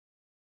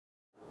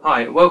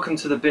Hi, welcome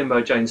to the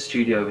Bimbo Jones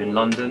studio in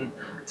London.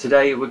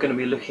 Today we're going to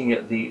be looking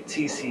at the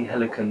TC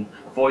Helicon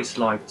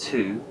VoiceLive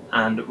 2,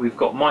 and we've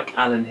got Mike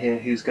Allen here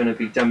who's going to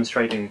be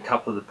demonstrating a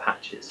couple of the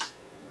patches.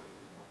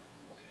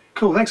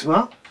 Cool, thanks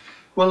Mark.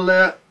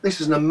 Well,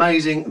 this is an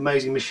amazing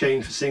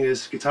machine for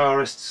singers,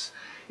 guitarists.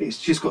 It's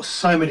just got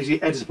so many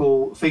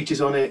editable features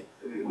on it.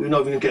 We're not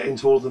even going to get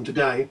into all of them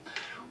today.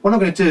 What I'm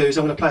going to do is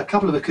I'm going to play a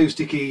couple of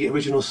acoustic-y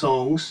original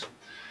songs,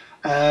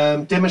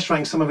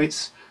 demonstrating some of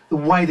the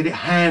way that it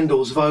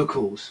handles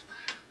vocals.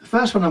 The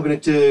first one I'm going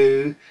to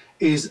do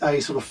is a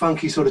sort of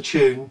funky sort of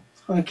tune.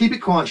 I'm going to keep it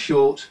quite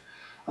short,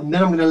 and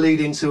then I'm going to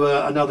lead into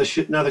another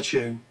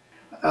tune.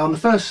 On the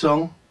first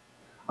song,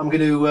 I'm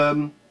going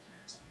to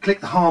click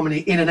the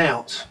harmony in and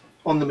out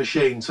on the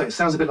machine, so it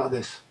sounds a bit like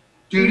this.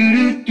 Do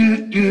do do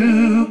do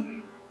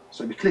do.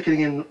 So we're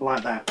clicking in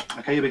like that.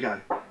 Okay, here we go.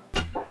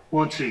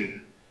 1,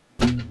 2.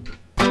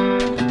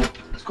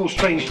 It's called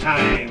Strange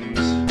Times.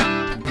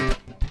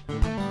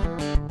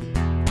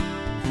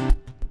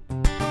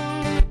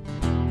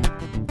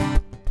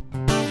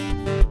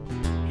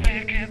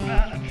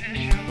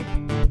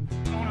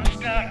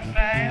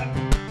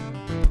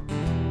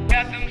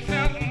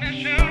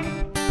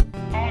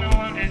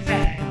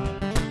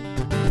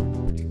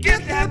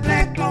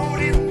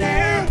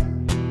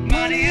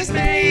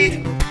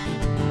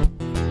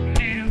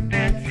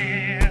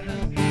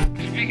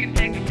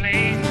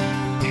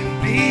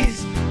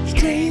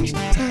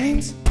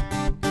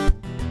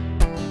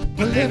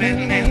 We're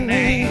living in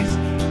these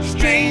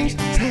strange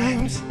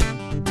times.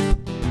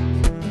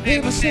 They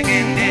were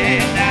singing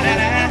da da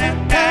da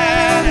da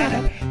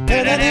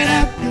da da da da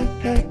da.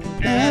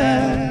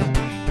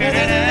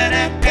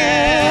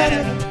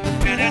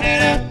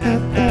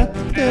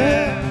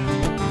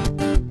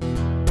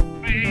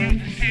 Praise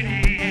the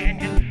city and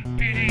you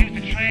praise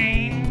the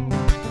train.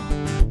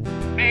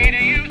 Pay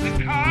to use the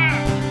car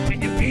and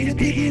you pay to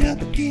pick it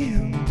up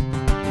again.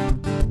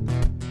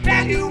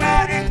 Value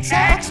added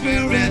tax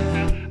we're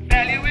in.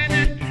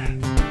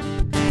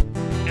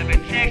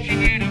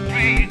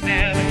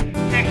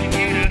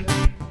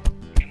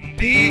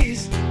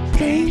 These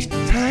strange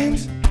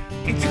times,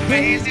 it's a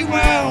crazy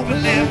world we're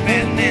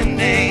living in.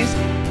 These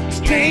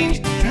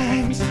strange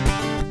times.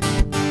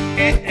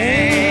 Hey,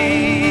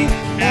 hey.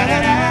 Da da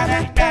da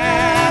da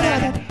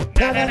da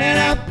da da da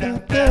da da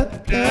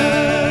da.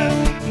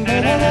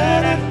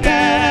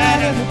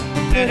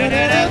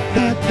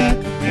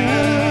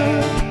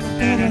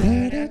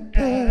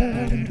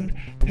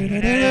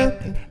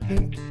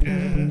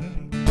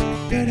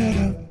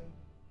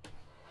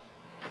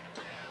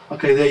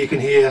 Okay, there you can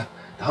hear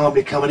the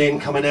harmony coming in,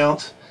 coming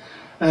out.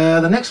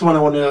 The next one I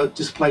want to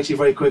just play to you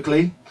very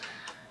quickly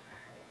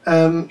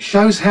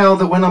shows how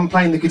that when I'm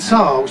playing the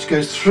guitar, which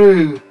goes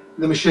through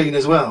the machine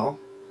as well,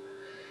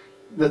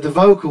 that the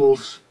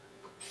vocals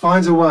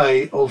finds a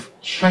way of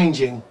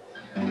changing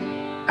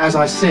as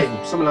I sing,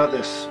 something like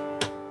this.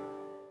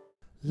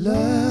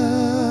 Love.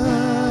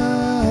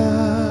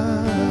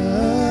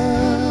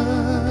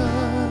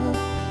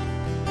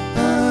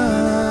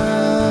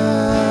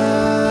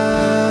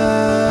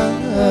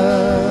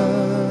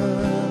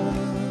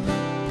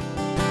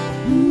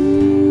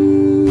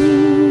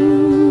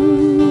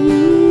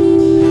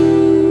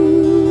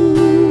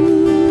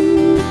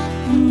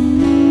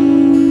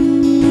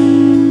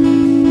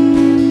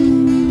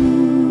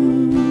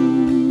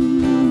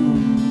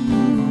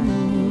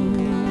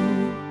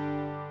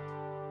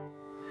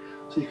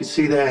 So you can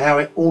see there how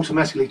it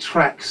automatically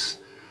tracks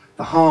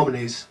the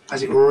harmonies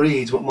as it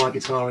reads what my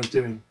guitar is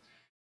doing.